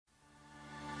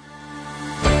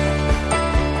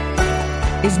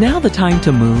Is now the time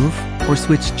to move or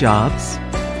switch jobs?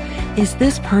 Is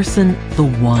this person the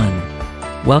one?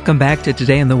 Welcome back to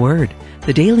Today in the Word,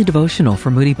 the daily devotional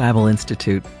from Moody Bible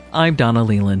Institute. I'm Donna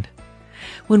Leland.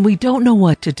 When we don't know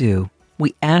what to do,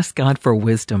 we ask God for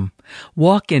wisdom,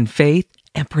 walk in faith,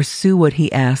 and pursue what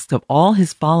He asks of all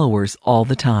His followers all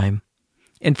the time.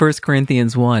 In 1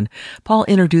 Corinthians 1, Paul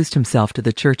introduced himself to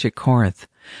the church at Corinth,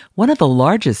 one of the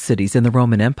largest cities in the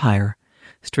Roman Empire,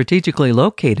 strategically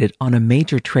located on a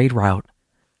major trade route.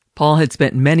 Paul had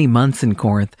spent many months in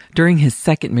Corinth during his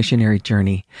second missionary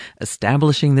journey,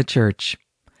 establishing the church.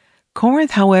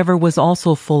 Corinth, however, was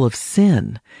also full of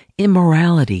sin,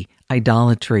 immorality,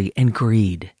 idolatry, and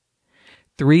greed.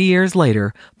 3 years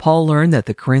later, Paul learned that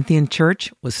the Corinthian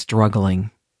church was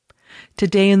struggling.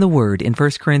 Today in the Word, in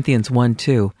 1 Corinthians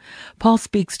 1:2, Paul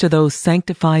speaks to those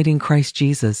sanctified in Christ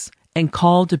Jesus and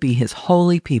called to be His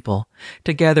holy people,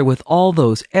 together with all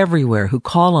those everywhere who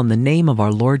call on the name of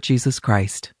our Lord Jesus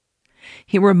Christ.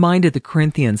 He reminded the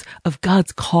Corinthians of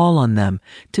God's call on them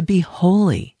to be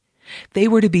holy. They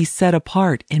were to be set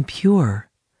apart and pure.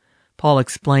 Paul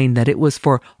explained that it was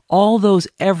for all those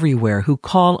everywhere who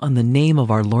call on the name of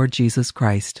our Lord Jesus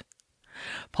Christ.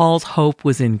 Paul's hope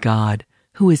was in God,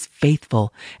 who is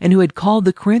faithful and who had called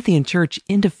the Corinthian church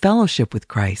into fellowship with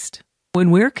Christ. When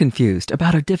we're confused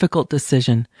about a difficult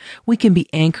decision, we can be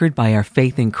anchored by our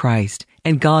faith in Christ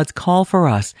and God's call for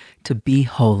us to be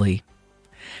holy.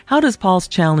 How does Paul's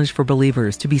challenge for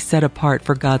believers to be set apart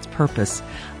for God's purpose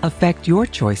affect your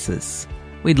choices?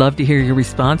 We'd love to hear your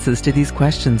responses to these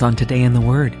questions on Today in the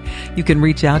Word. You can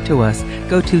reach out to us.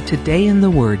 Go to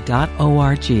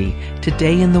todayintheword.org,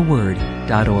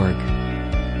 todayintheword.org.